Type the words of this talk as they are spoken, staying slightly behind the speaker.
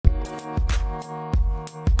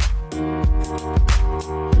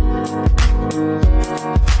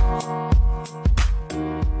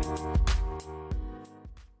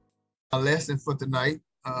our lesson for tonight.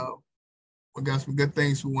 We got some good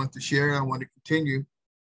things we want to share. I want to continue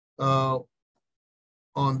uh,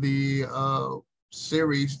 on the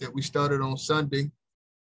series that we started on Sunday.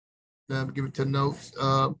 Give it to notes.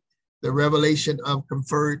 The revelation of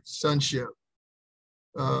conferred sonship.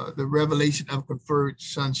 The revelation of conferred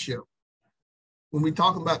sonship. When we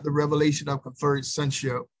talk about the revelation of conferred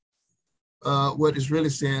sonship, what is really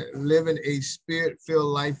saying, living a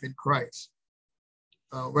spirit-filled life in Christ.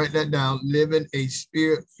 Write that down, living a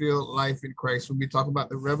spirit-filled life in Christ. When we talk about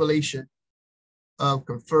the revelation of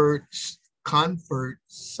conferred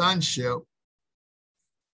sonship,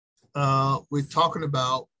 we're talking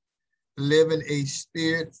about living a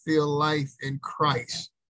spirit-filled life in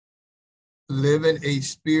Christ. Living a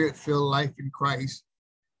spirit-filled life in Christ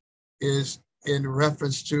is in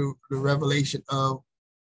reference to the revelation of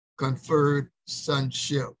conferred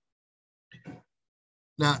sonship.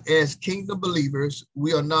 Now, as kingdom believers,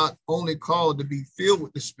 we are not only called to be filled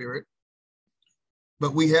with the Spirit,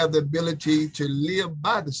 but we have the ability to live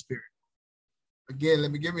by the Spirit. Again,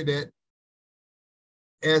 let me give you that.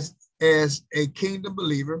 As a kingdom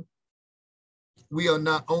believer, we are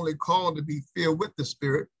not only called to be filled with the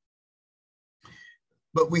Spirit,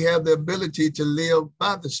 but we have the ability to live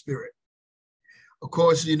by the Spirit. Of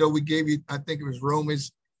course, you know, we gave you, I think it was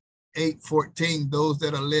Romans 8:14, those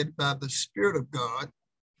that are led by the Spirit of God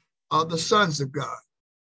are the sons of God.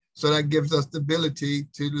 So that gives us the ability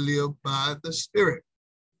to live by the Spirit.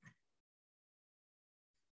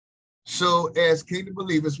 So as kingdom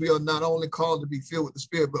believers, we are not only called to be filled with the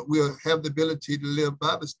Spirit, but we'll have the ability to live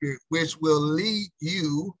by the Spirit, which will lead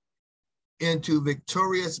you into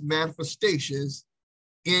victorious manifestations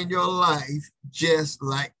in your life, just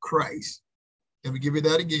like Christ. Let me give you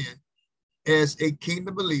that again. As a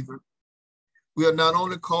kingdom believer, we are not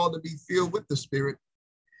only called to be filled with the Spirit,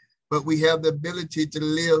 but we have the ability to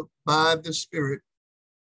live by the Spirit,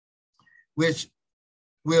 which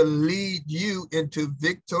will lead you into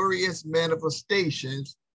victorious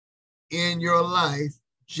manifestations in your life,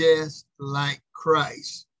 just like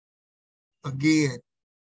Christ. Again,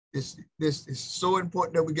 this is so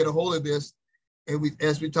important that we get a hold of this. And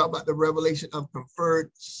as we talk about the revelation of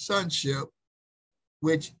conferred sonship,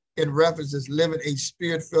 which in reference is living a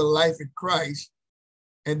spirit-filled life in Christ,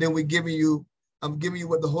 and then I'm giving you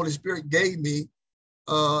what the Holy Spirit gave me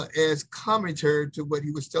as commentary to what he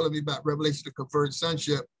was telling me about revelation of conferred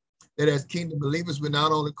sonship, that as kingdom believers, we're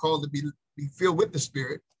not only called to be filled with the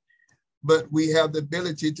Spirit, but we have the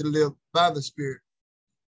ability to live by the Spirit,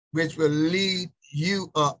 which will lead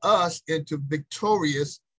you or us into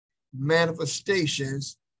victorious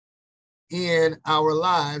manifestations in our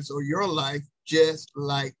lives or your life, just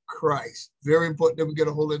like Christ. Very important that we get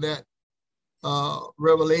a hold of that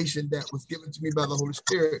revelation that was given to me by the Holy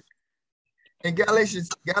Spirit. In Galatians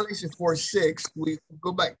 4:6, we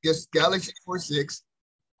go back, just Galatians 4:6,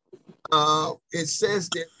 it says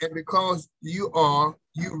that, and because you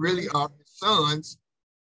really are his sons,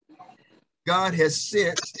 God has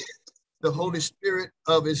sent the Holy Spirit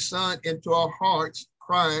of his Son into our hearts,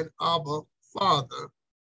 crying, Abba, Father.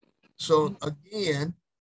 So again,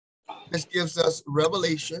 this gives us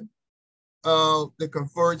revelation of the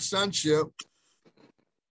conferred sonship,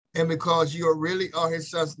 and because you really are his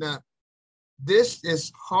sons. Now, this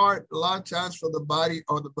is hard a lot of times for the body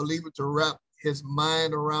or the believer to wrap his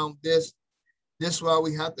mind around this. This is why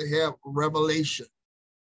we have to have revelation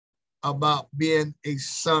about being a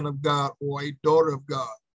son of God or a daughter of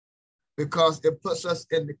God, because it puts us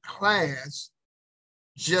in the class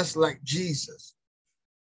just like Jesus.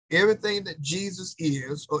 Everything that Jesus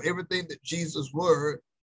is, or everything that Jesus were,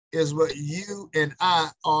 is what you and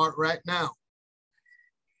I are right now.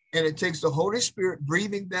 And it takes the Holy Spirit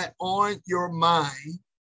breathing that on your mind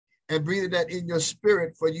and breathing that in your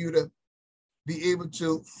spirit for you to be able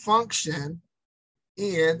to function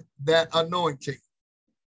in that anointing.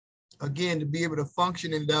 Again, to be able to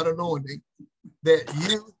function in that anointing, that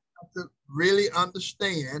you have to really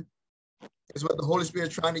understand, is what the Holy Spirit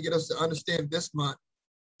is trying to get us to understand this month,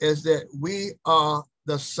 is that we are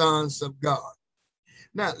the sons of God.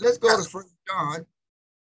 Now, let's go to 1 John.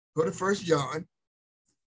 Go to 1 John.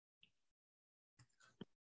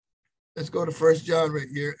 Let's go to 1 John right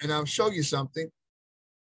here, and I'll show you something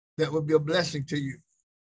that will be a blessing to you.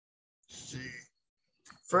 Let's see.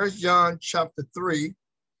 1 John chapter 3.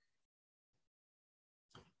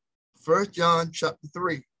 1 John chapter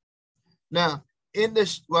 3. Now, in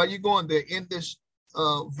this, while you're going there, in this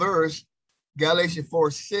verse, Galatians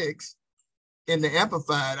 4:6, in the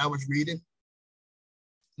Amplified I was reading,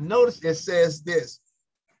 notice it says this.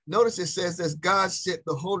 Notice it says that God sent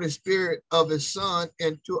the Holy Spirit of his Son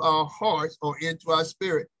into our hearts, or into our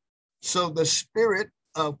spirit. So the Spirit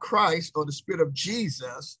of Christ, or the Spirit of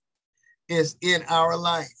Jesus, is in our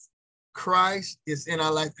life. Christ is in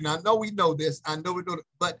our life. And I know we know this. I know we know it,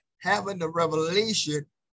 but having the revelation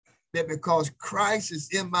that because Christ is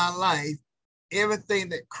in my life, everything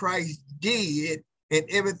that Christ did and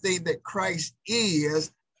everything that Christ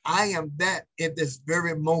is, I am that in this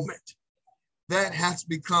very moment. That has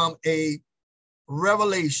become a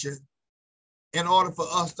revelation in order for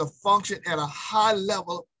us to function at a high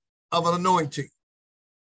level of an anointing.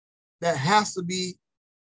 That has to be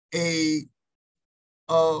a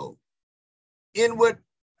inward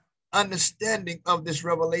understanding of this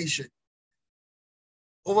revelation.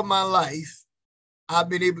 Over my life, I've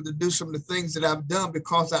been able to do some of the things that I've done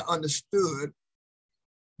because I understood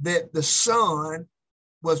that the Son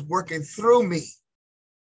was working through me.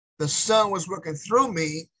 The Son was working through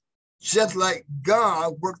me just like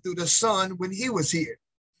God worked through the Son when he was here.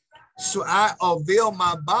 So I avail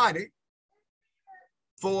my body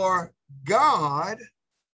for God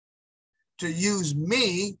to use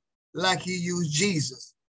me like he used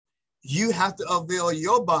Jesus. You have to avail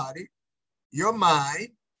your body, your mind,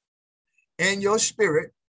 and your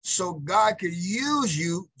spirit so God can use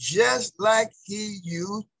you just like he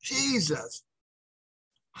used Jesus.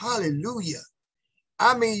 Hallelujah.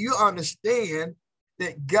 I mean, you understand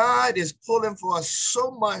that God is pulling for us so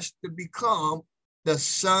much to become the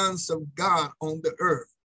sons of God on the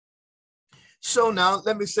earth. So now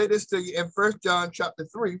let me say this to you in 1 John chapter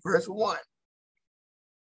 3, verse 1.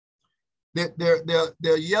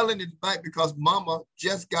 They're yelling at night because mama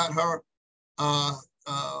just got her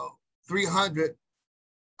 300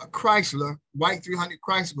 Chrysler, white 300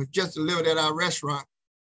 Chrysler was just delivered at our restaurant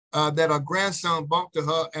that her grandson bumped to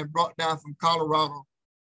her and brought down from Colorado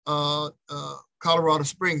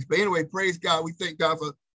Springs. But anyway, praise God. We thank God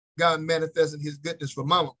for God manifesting his goodness for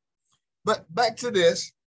mama. But back to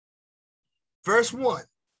this, verse 1.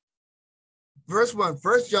 Verse 1,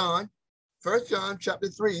 1 John chapter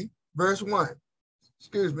 3, verse 1.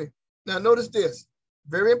 Excuse me. Now notice this,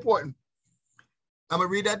 very important. I'm going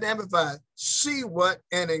to read that to Amplified. See what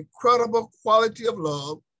an incredible quality of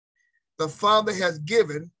love the Father has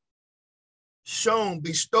given, shown,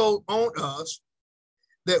 bestowed on us,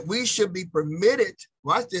 that we should be permitted,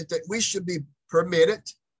 watch this, that we should be permitted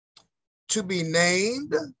to be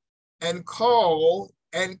named and called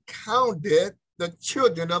and counted the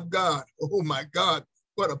children of God. Oh my God,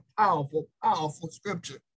 what a powerful, powerful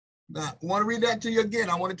scripture. Now, I want to read that to you again.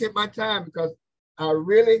 I want to take my time because I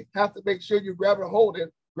really have to make sure you're grabbing a hold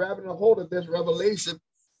of this revelation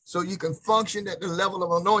so you can function at the level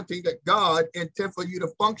of anointing that God intended for you to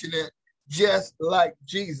function at, just like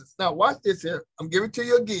Jesus. Now, watch this here. I'm giving it to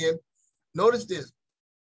you again. Notice this.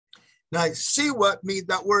 Now, see what means,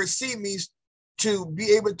 that word see means to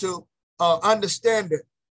be able to understand it.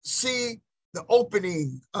 See the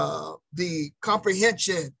opening, the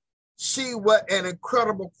comprehension. See what an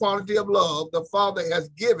incredible quality of love the Father has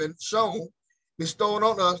given, shown, bestowed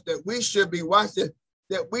on us, that we should be, watch this,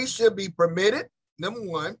 that we should be permitted, number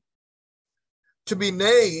one, to be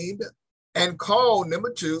named and called,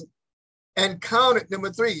 number two, and counted, number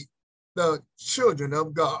three, the children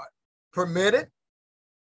of God. Permitted,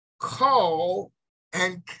 called,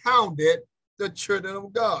 and counted the children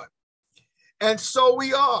of God. And so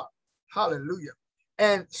we are. Hallelujah.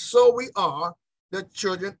 And so we are the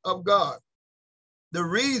children of God. The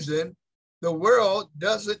reason the world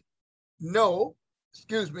doesn't know,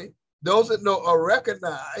 those that know or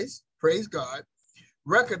recognize, praise God,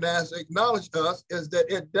 recognize, acknowledge us, is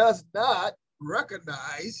that it does not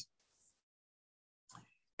recognize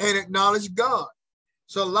and acknowledge God.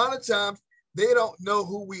 So a lot of times they don't know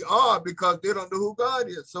who we are because they don't know who God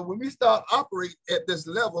is. So when we start operating at this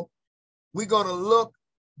level, we're going to look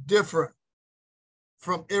different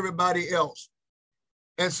from everybody else.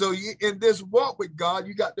 And so in this walk with God,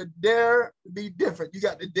 you got to dare to be different. You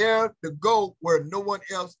got to dare to go where no one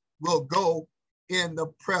else will go in the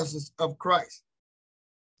presence of Christ.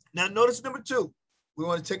 Now, notice number two. We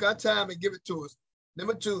want to take our time and give it to us.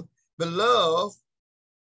 Number two, beloved,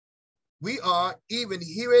 we are even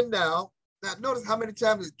here and now. Now, notice how many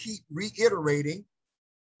times it keep reiterating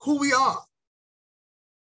who we are.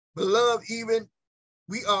 Beloved,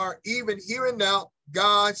 we are even here and now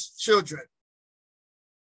God's children.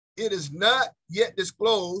 It is not yet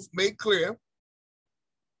disclosed, made clear,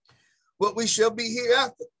 what we shall be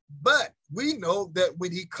hereafter. But we know that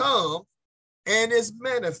when he comes and is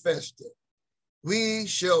manifested, we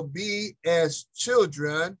shall be as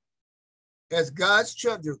children, as God's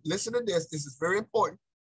children. Listen to this. This is very important.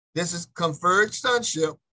 This is conferred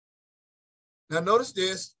sonship. Now notice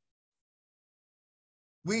this.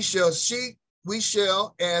 We shall seek we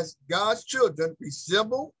shall, as God's children,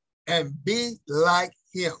 resemble and be like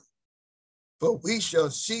him. For we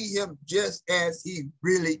shall see him just as he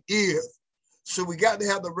really is. So we got to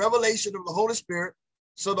have the revelation of the Holy Spirit,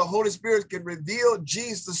 so the Holy Spirit can reveal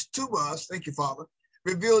Jesus to us. Thank you, Father.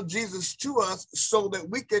 Reveal Jesus to us so that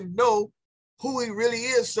we can know who he really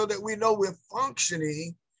is, so that we know we're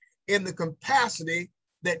functioning in the capacity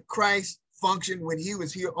that Christ functioned when he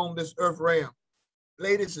was here on this earth realm.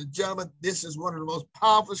 Ladies and gentlemen, this is one of the most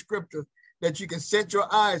powerful scriptures that you can set your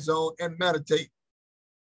eyes on and meditate.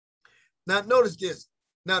 Now notice this.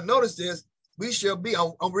 We shall be,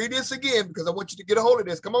 I'll read this again because I want you to get a hold of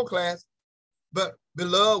this. Come on, class. But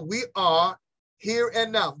beloved, we are here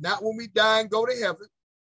and now, not when we die and go to heaven.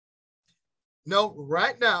 No,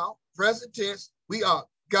 right now, present tense, we are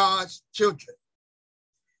God's children.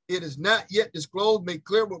 It is not yet disclosed, made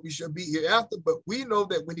clear what we shall be hereafter, but we know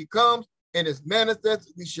that when he comes and is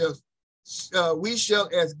manifested, we shall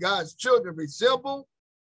as God's children resemble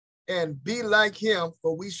and be like him,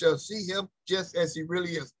 for we shall see him just as he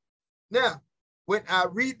really is. Now, when I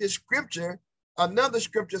read the scripture, another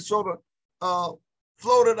scripture sort of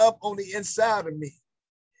floated up on the inside of me.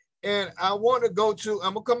 And I want to go to,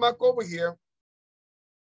 I'm going to come back over here.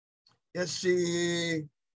 Let's see.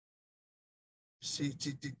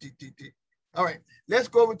 All right, let's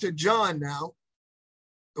go over to John now.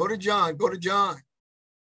 Go to John.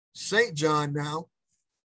 St. John now.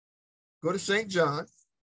 Go to St. John.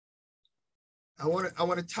 I want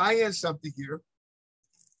to tie in something here.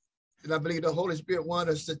 And I believe the Holy Spirit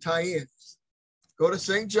wants us to tie in. Go to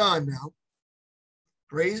St. John now.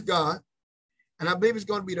 Praise God. And I believe it's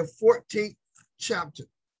going to be the 14th chapter.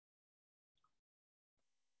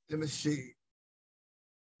 Let me see.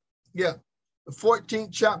 Yeah, the 14th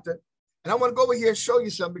chapter. And I want to go over here and show you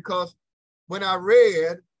something, because when I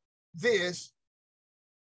read this,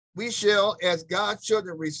 we shall, as God's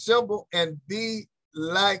children, resemble and be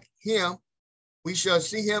like him. We shall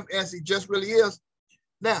see him as he just really is.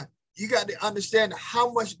 Now, you got to understand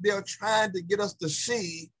how much they're trying to get us to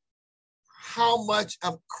see how much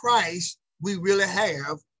of Christ we really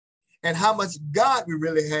have and how much God we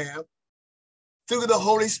really have through the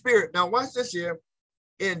Holy Spirit. Now, watch this here.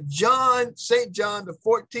 In John, St. John, the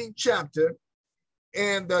 14th chapter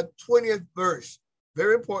and the 20th verse.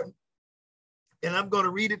 Very important. And I'm going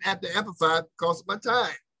to read it at the Amplified because of my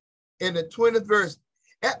time. In the 20th verse,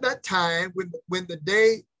 at that time, when the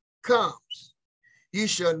day comes, you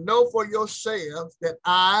shall know for yourselves that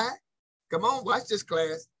I, come on, watch this,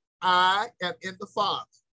 class, I am in the Father,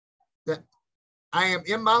 that I am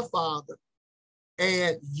in my Father,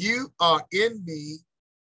 and you are in me,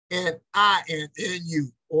 and I am in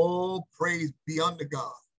you. Oh, praise be unto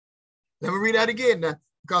God. Let me read that again now,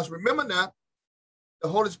 because remember now, the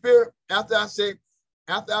Holy Spirit, after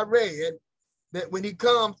I read that when he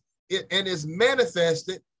comes and is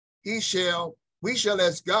manifested, we shall,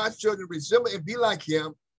 as God's children, resemble and be like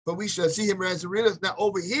him, but we shall see him as he really is. Now,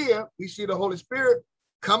 over here, we see the Holy Spirit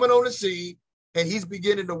coming on the scene, and he's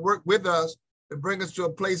beginning to work with us to bring us to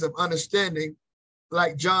a place of understanding,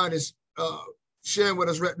 like John is sharing with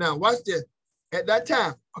us right now. Watch this. At that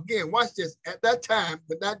time, again, watch this. At that time,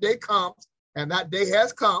 when that day comes, and that day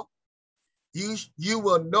has come, you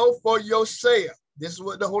will know for yourself. This is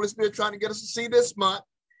what the Holy Spirit is trying to get us to see this month.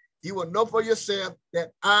 You will know for yourself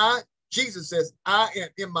that Jesus says, I am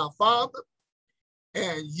in my Father,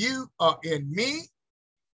 and you are in me,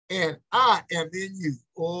 and I am in you.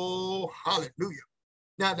 Oh, hallelujah.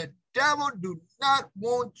 Now, the devil do not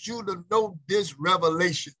want you to know this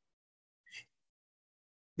revelation,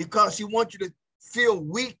 because he wants you to feel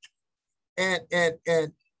weak and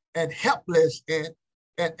helpless and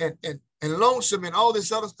lonesome and all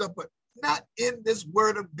this other stuff, but not in this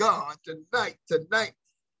word of God tonight. Tonight,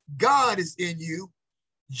 God is in you,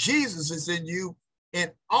 Jesus is in you,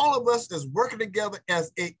 and all of us is working together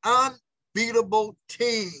as an unbeatable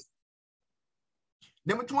team.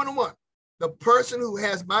 Number 21, the person who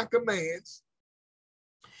has my commands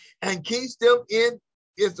and keeps them in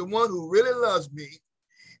is the one who really loves me,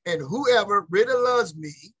 and whoever really loves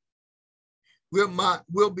me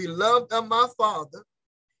will be loved of my Father,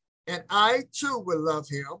 and I too will love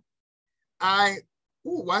him.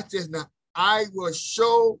 Watch this now. I will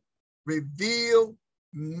show, reveal,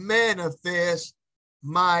 manifest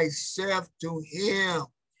myself to him.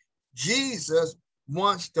 Jesus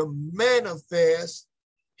wants to manifest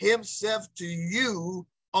himself to you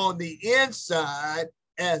on the inside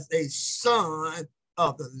as a son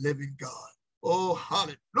of the living God. Oh,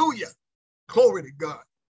 hallelujah. Glory to God.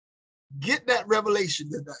 Get that revelation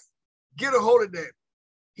tonight. Get a hold of that.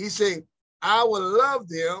 He said, I will love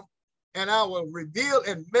them and I will reveal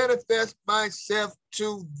and manifest myself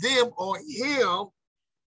to them or him.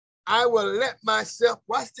 I will let myself,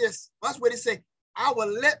 watch this, watch what it says. I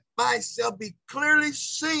will let myself be clearly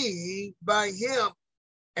seen by him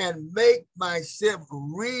and make myself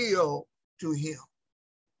real to him.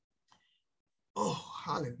 Oh,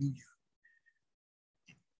 hallelujah.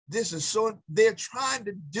 This is so, they're trying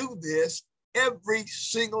to do this every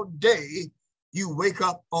single day you wake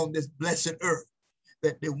up on this blessed earth,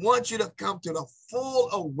 that they want you to come to the full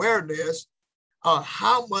awareness of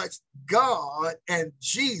how much God and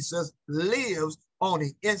Jesus lives on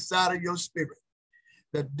the inside of your spirit.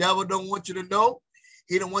 The devil don't want you to know.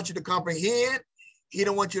 He don't want you to comprehend. He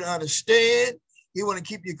don't want you to understand. He want to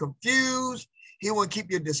keep you confused. He want to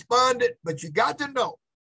keep you despondent. But you got to know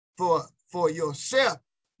for yourself.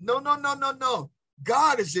 No.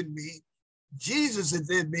 God is in me. Jesus is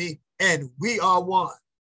in me, and we are one.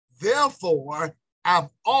 Therefore, I'm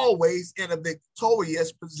always in a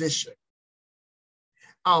victorious position.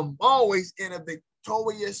 I'm always in a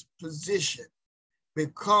victorious position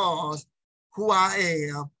because who I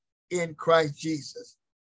am in Christ Jesus.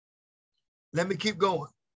 Let me keep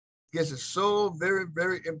going. This is so very,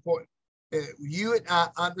 very important. You and I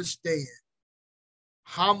understand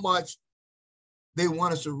how much they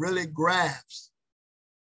want us to really grasp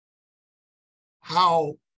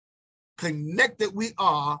how connected we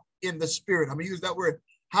are in the spirit. I'm going to use that word,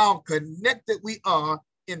 how connected we are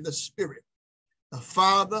in the spirit. The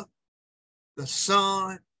Father, the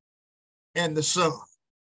Son, and the Son,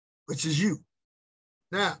 which is you.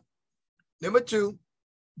 Now, number 2,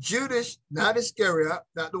 Judas, not Iscariot,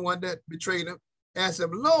 not the one that betrayed him, asked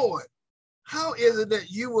him, Lord, how is it that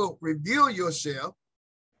you will reveal yourself,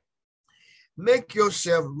 make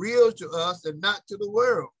yourself real to us and not to the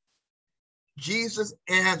world? Jesus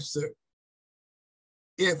answered,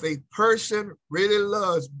 if a person really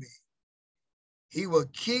loves me, he will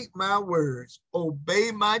keep my words,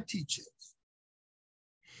 obey my teachings,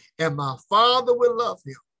 and my Father will love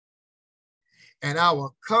him, and I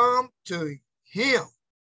will come to him,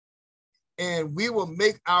 and we will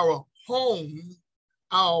make our home,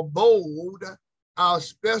 our abode, our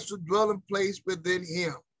special dwelling place within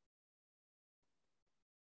him.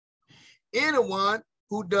 Anyone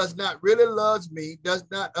who does not really love me, does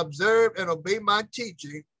not observe and obey my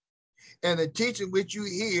teaching, and the teaching which you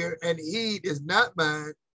hear and heed is not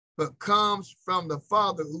mine, but comes from the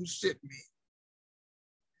Father who sent me.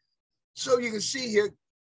 So you can see here,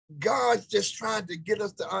 God's just trying to get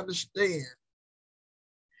us to understand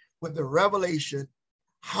with the revelation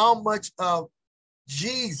how much of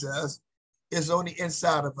Jesus is on the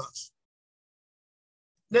inside of us.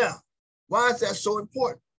 Now, why is that so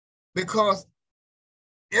important? Because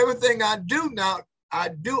everything I do now, I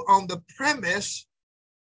do on the premise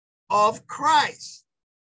of Christ.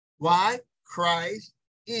 Why? Christ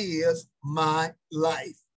is my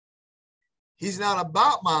life. He's not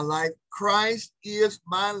about my life. Christ is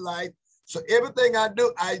my life. So everything I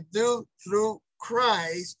do through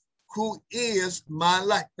Christ, who is my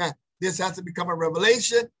life. Now, this has to become a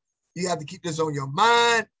revelation. You have to keep this on your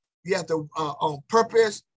mind. You have to, on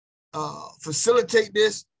purpose, facilitate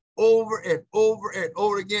this over and over and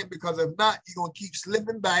over again, because if not, you're going to keep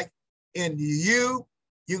slipping back into you.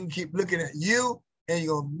 You can keep looking at you, and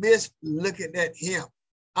you're going to miss looking at him.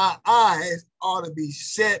 Our eyes ought to be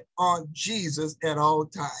set on Jesus at all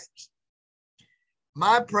times.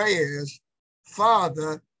 My prayers,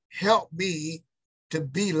 Father, help me to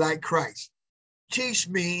be like Christ. Teach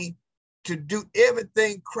me to do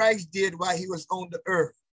everything Christ did while he was on the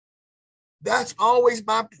earth. That's always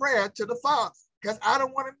my prayer to the Father, because I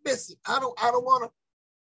don't want to miss it. I don't want to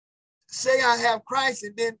say I have Christ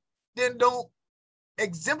and then don't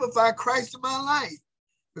exemplify Christ in my life,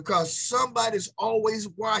 because somebody's always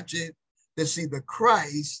watching to see the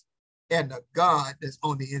Christ and the God that's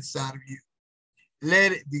on the inside of you.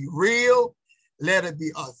 Let it be real. Let it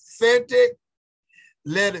be authentic.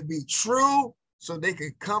 Let it be true, so they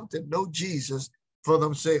can come to know Jesus for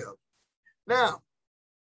themselves. Now,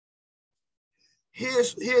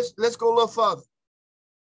 let's go a little further.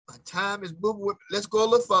 My time is moving with me. Let's go a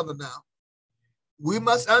little further now. We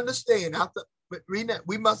must understand, after reading that,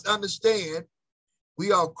 we must understand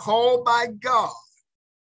we are called by God.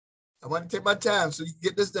 I want to take my time so you can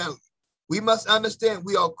get this down. We must understand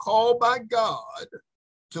we are called by God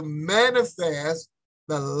to manifest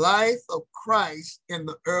the life of Christ in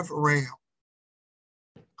the earth realm.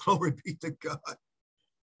 Glory be to God.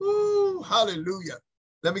 Ooh, hallelujah.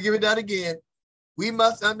 Let me give it that again. We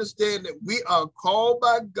must understand that we are called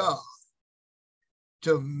by God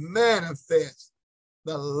to manifest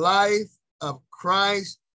the life of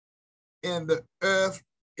Christ in the earth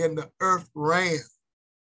in the earth realm.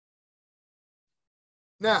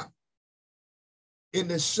 Now, in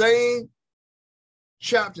the same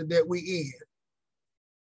chapter that we in,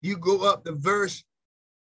 you go up to verse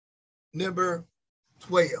number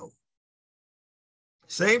 12.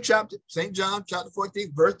 Same chapter, St. John, chapter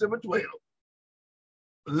 14, verse number 12.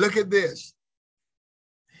 Look at this.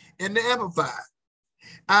 In the Amplified,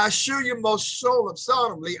 I assure you most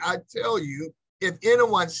solemnly, I tell you, if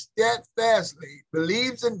anyone steadfastly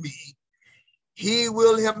believes in me, he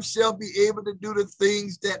will himself be able to do the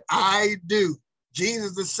things that I do.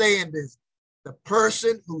 Jesus is saying this. The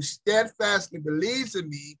person who steadfastly believes in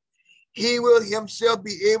me, he will himself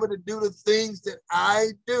be able to do the things that I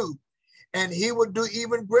do. And he will do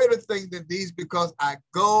even greater things than these because I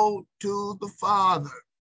go to the Father.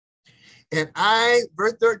 And I,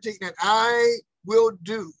 verse 13, and I will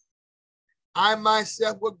do. I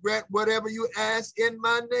myself will grant whatever you ask in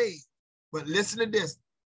my name. But listen to this,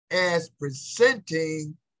 as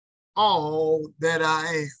presenting all that I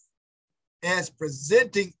am. As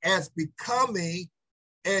presenting, as becoming,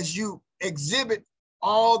 as you exhibit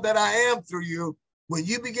all that I am through you. When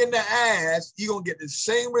you begin to ask, you're going to get the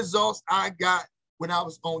same results I got when I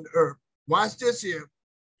was on the earth. Watch this here.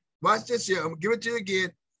 Watch this here. I'm going to give it to you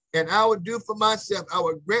again. And I will do for myself, I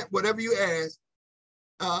will grant whatever you ask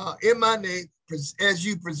in my name, as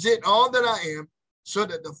you present all that I am, so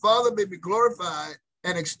that the Father may be glorified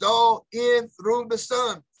and extolled in through the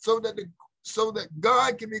Son, so that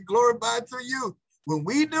God can be glorified through you. When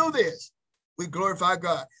we do this, we glorify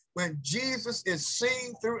God. When Jesus is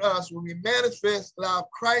seen through us, when we manifest, allow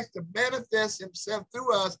Christ to manifest himself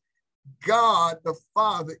through us, God the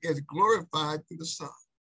Father is glorified through the Son.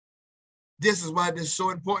 This is why this is so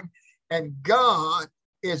important. And God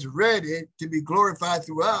is ready to be glorified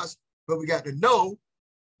through us, but we got to know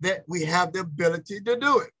that we have the ability to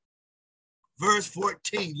do it. Verse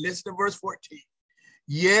 14, listen to verse 14.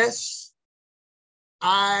 Yes,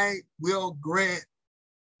 I will grant.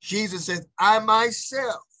 Jesus says, I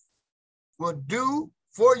myself will do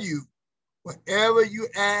for you whatever you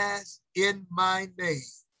ask in my name,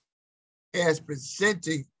 as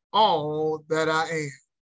presenting all that I am.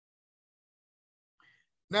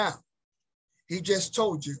 Now, he just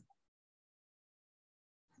told you,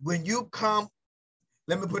 when you come,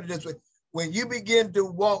 let me put it this way, when you begin to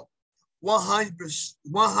walk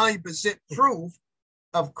 100% proof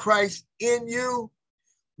of Christ in you,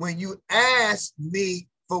 when you ask me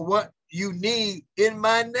for what you need in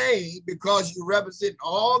my name, because you represent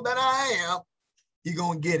all that I am, you're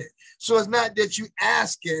going to get it. So it's not that you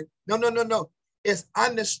asking, no. It's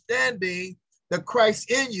understanding the Christ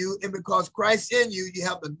in you, and because Christ in you, you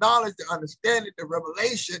have the knowledge, the understanding, the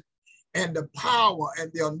revelation, and the power, and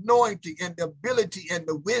the anointing, and the ability, and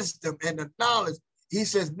the wisdom, and the knowledge. He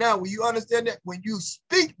says, now, when you understand that, when you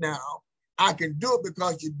speak now, I can do it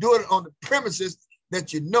because you do it on the premises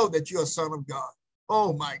that you know that you're a son of God.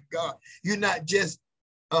 Oh, my God. You're not just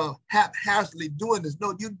haphazardly doing this.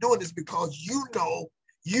 No, you're doing this because you know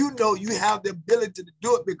you have the ability to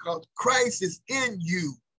do it because Christ is in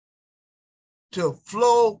you, to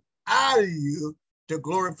flow out of you to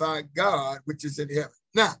glorify God, which is in heaven.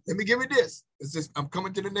 Now, let me give you this. I'm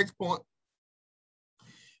coming to the next point.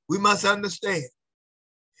 We must understand,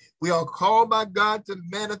 we are called by God to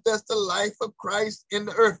manifest the life of Christ in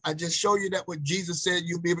the earth. I just showed you that what Jesus said,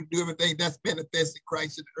 you'll be able to do everything that's manifested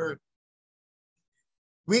Christ in the earth.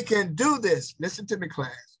 We can do this. Listen to me,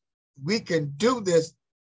 class. We can do this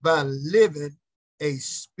by living a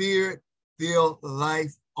spirit-filled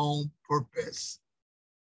life on purpose.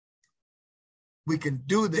 We can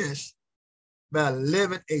do this by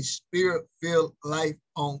living a spirit-filled life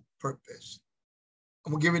on purpose.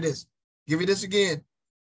 I'm going to give you this. Give you this again.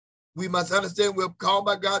 We must understand we're called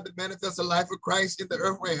by God to manifest the life of Christ in the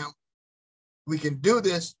earth realm. We can do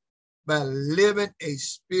this by living a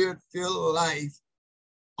spirit-filled life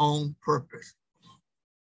on purpose.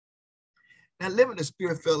 Now, living a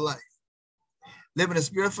spirit-filled life. Living a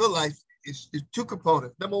spirit-filled life is two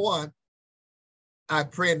components. Number one, I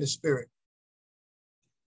pray in the Spirit.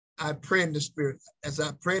 I pray in the Spirit. As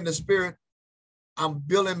I pray in the Spirit, I'm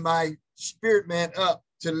building my spirit man up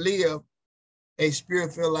to live a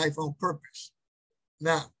spirit-filled life on purpose.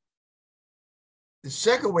 Now, the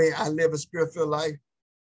second way I live a spirit-filled life,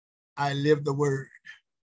 I live the Word,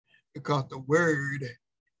 because the Word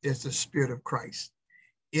is the Spirit of Christ.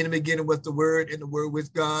 In the beginning was the Word, and the Word was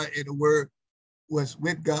God, and the Word was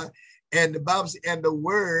with God. And the Bible says, and the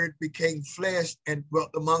Word became flesh and dwelt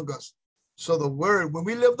among us. So the Word, when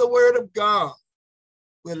we live the Word of God,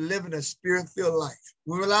 we're living a spirit-filled life.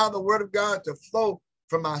 We allow the Word of God to flow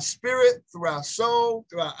from our spirit, through our soul,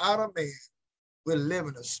 through our outer man. we're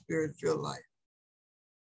living a spirit-filled life.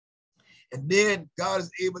 And then God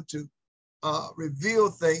is able to reveal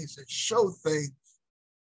things and show things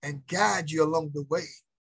and guide you along the way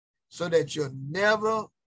so that you'll never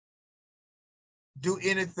do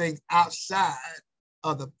anything outside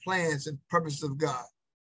of the plans and purposes of God.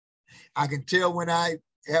 I can tell when I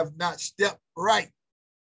have not stepped right.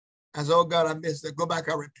 I say, oh God, I missed it. Go back,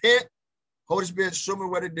 I repent. Holy Spirit, show me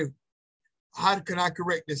what to do. How can I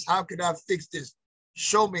correct this? How can I fix this?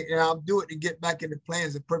 Show me, and I'll do it and get back in the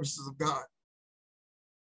plans and purposes of God.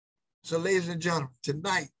 So, ladies and gentlemen,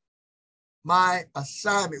 tonight, my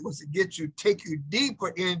assignment was to take you deeper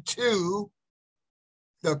into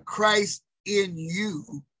the Christ in you,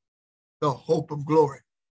 the hope of glory.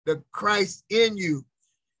 The Christ in you.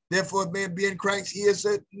 Therefore, if man be in Christ, he is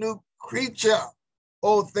a new creature.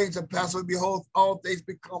 Old things are passed away. Behold, all things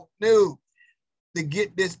become new. To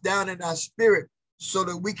get this down in our spirit so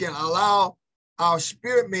that we can allow our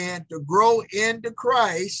spirit man to grow into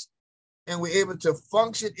Christ and we're able to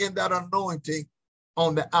function in that anointing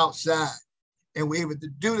on the outside. And we're able to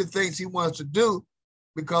do the things he wants to do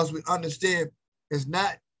because we understand it's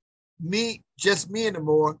not just me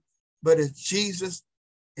anymore, but it's Jesus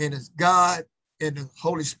and it's God and the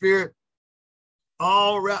Holy Spirit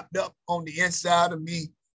all wrapped up on the inside of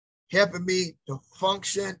me, helping me to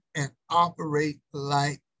function and operate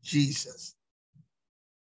like Jesus.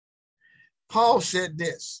 Paul said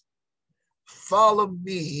this, follow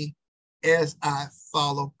me as I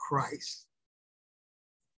follow Christ.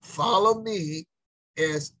 Follow me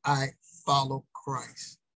as I follow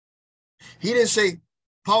Christ.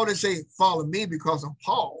 Paul didn't say, follow me because I'm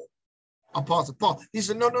Paul, Apostle Paul. He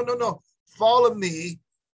said, no. Follow me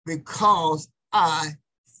because I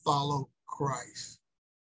follow Christ.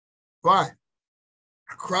 Right.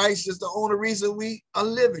 Christ is the only reason we are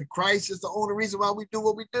living. Christ is the only reason why we do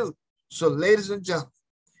what we do. So, ladies and gentlemen,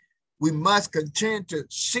 we must continue to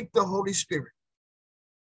seek the Holy Spirit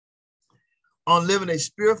on living a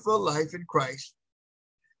spirit-filled life in Christ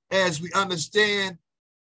as we understand,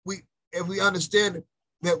 if we understand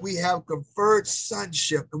that we have conferred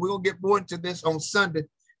sonship, and we're going to get more into this on Sunday,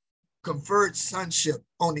 conferred sonship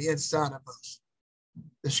on the inside of us.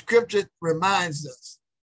 The scripture reminds us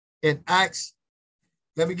in Acts,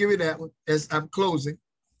 let me give you that one as I'm closing.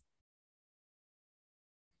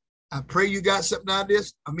 I pray you got something out of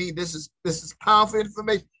this. I mean, this is powerful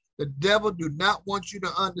information. The devil do not want you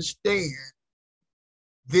to understand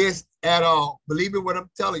this at all. Believe me what I'm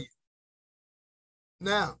telling you.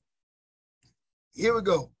 Now, here we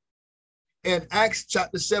go. In Acts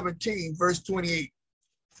chapter 17, verse 28.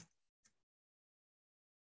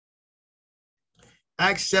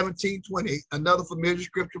 Acts 17, 28, another familiar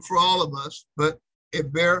scripture for all of us, but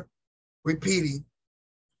it bears repeating.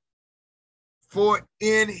 For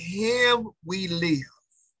in him we live.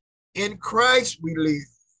 In Christ we live.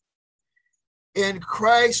 In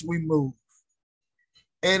Christ we move.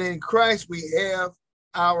 And in Christ we have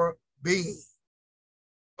our being.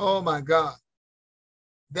 Oh my God.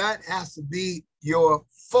 That has to be your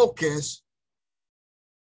focus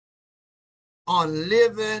on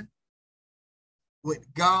living with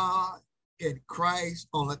God and Christ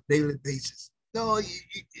on a daily basis. No,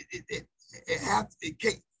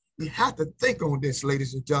 we have to think on this,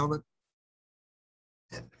 ladies and gentlemen.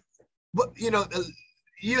 But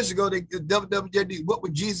years ago, the WWJD, what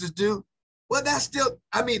would Jesus do? Well, that's still,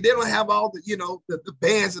 I mean, they don't have all the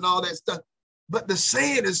bands and all that stuff, but the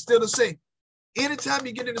saying is still the same. Anytime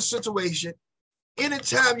you get in a situation,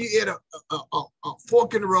 anytime you hit a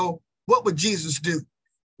fork in the road, what would Jesus do?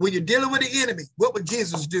 When you're dealing with the enemy, what would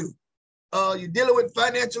Jesus do? You're dealing with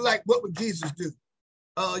financial lack, what would Jesus do?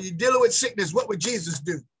 You're dealing with sickness, what would Jesus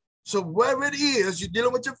do? So wherever it is, you're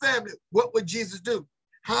dealing with your family, what would Jesus do?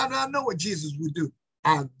 How do I know what Jesus would do?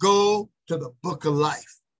 I go to the book of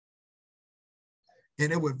life.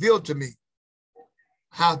 And it would reveal to me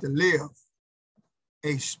how to live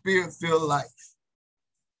a spirit-filled life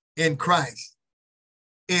in Christ,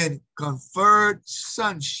 in conferred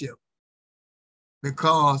sonship,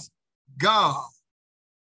 because God,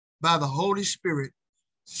 by the Holy Spirit,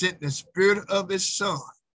 sent the Spirit of his Son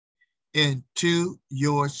into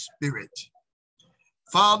your spirit.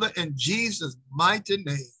 Father, in Jesus' mighty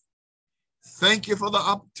name, thank you for the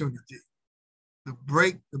opportunity to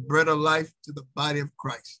break the bread of life to the body of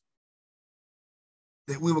Christ,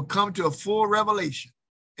 that we will come to a full revelation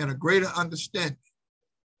and a greater understanding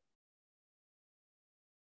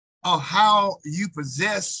of how you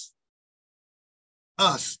possess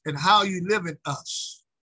us and how you live in us,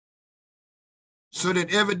 so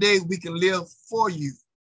that every day we can live for you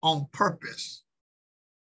on purpose,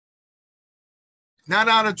 not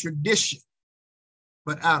out of tradition,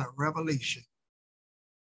 but out of revelation.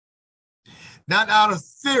 Not out of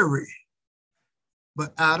theory,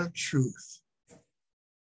 but out of truth.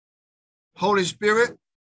 Holy Spirit,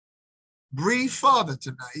 breathe, Father,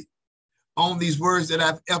 tonight on these words that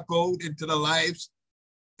I've echoed into the lives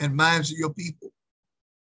and minds of your people.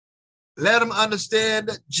 Let them understand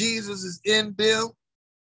that Jesus is in them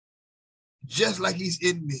just like he's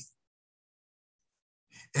in me.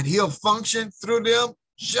 And he'll function through them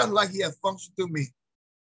just like he has functioned through me,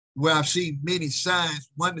 where I've seen many signs,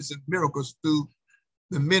 wonders, and miracles through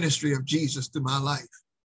the ministry of Jesus through my life.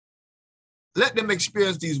 Let them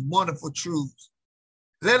experience these wonderful truths.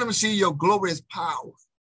 Let them see your glorious power.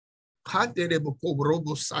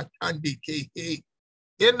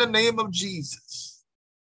 In the name of Jesus,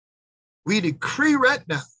 we decree right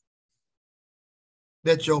now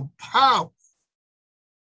that your power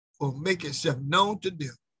will make itself known to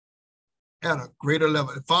them at a greater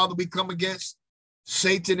level. And Father, we come against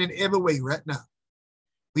Satan in every way right now.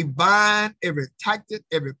 We bind every tactic,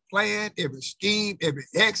 every plan, every scheme, every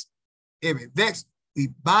hex, every vex. We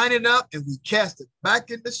bind it up and we cast it back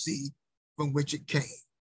in the sea from which it came.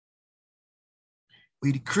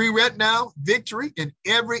 We decree right now victory in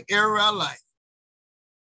every area of our life.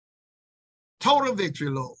 Total victory,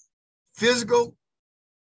 Lord. Physical,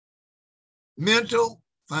 mental,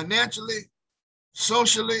 financially,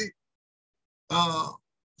 socially,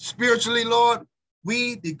 spiritually, Lord.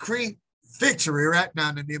 We decree victory right now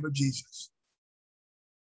in the name of Jesus.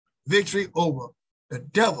 Victory over the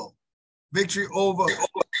devil. Victory over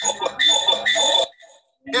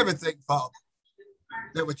everything, Father,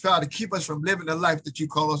 that would try to keep us from living the life that you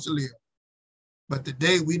call us to live. But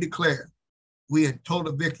today we declare we in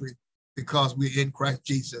total victory because we're in Christ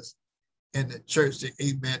Jesus. And the church say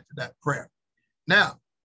amen to that prayer. Now,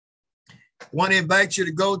 I want to invite you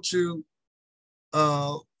to go to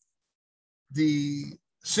the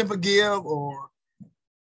Simple Give, or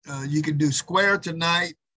you can do Square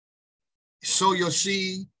tonight. Sow your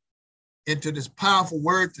seed into this powerful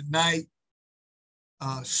word tonight.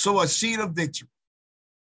 Sow a seed of victory.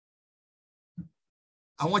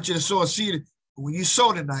 I want you to sow a seed. When you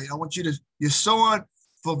sow tonight, I want you to, you're sowing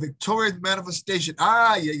for victorious manifestation.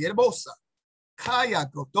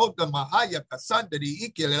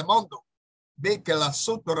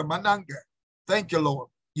 Thank you, Lord.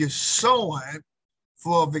 You're sowing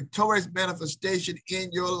for victorious manifestation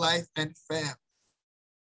in your life and family.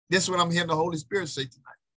 This is what I'm hearing the Holy Spirit say tonight.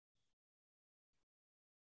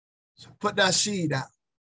 So put that seed out.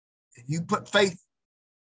 And you put faith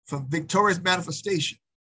for victorious manifestation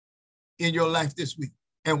in your life this week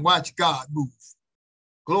and watch God move.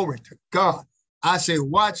 Glory to God. I say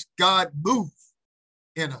watch God move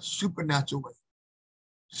in a supernatural way.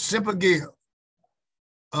 Simple Give,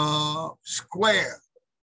 Square.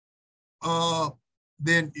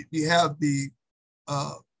 Then you have the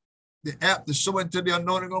app to sow into the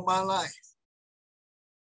anointing on my life.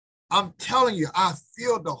 I'm telling you, I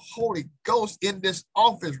feel the Holy Ghost in this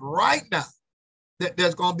office right now, that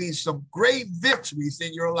there's going to be some great victories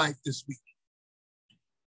in your life this week.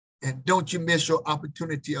 And don't you miss your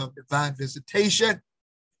opportunity of divine visitation.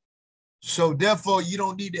 So therefore, you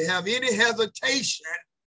don't need to have any hesitation,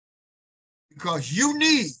 because you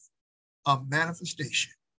need a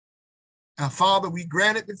manifestation. Now, Father, we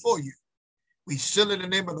grant it before you. We seal it in the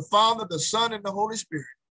name of the Father, the Son, and the Holy Spirit.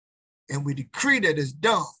 And we decree that it's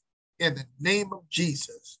done in the name of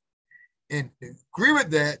Jesus. And to agree with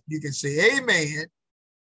that, you can say amen.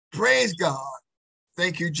 Praise God.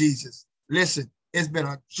 Thank you, Jesus. Listen, it's been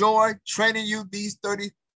a joy training you these 30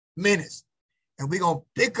 minutes. And we're going to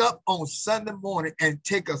pick up on Sunday morning and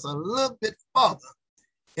take us a little bit further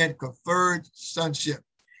in conferred sonship.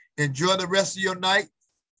 Enjoy the rest of your night.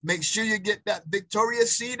 Make sure you get that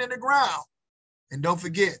victorious seed in the ground. And don't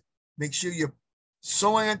forget, make sure you're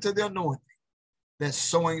sowing into the anointing that's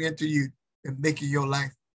sowing into you and making your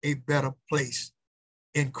life a better place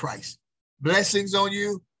in Christ. Blessings on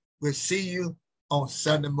you. We'll see you on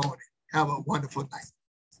Sunday morning. Have a wonderful night.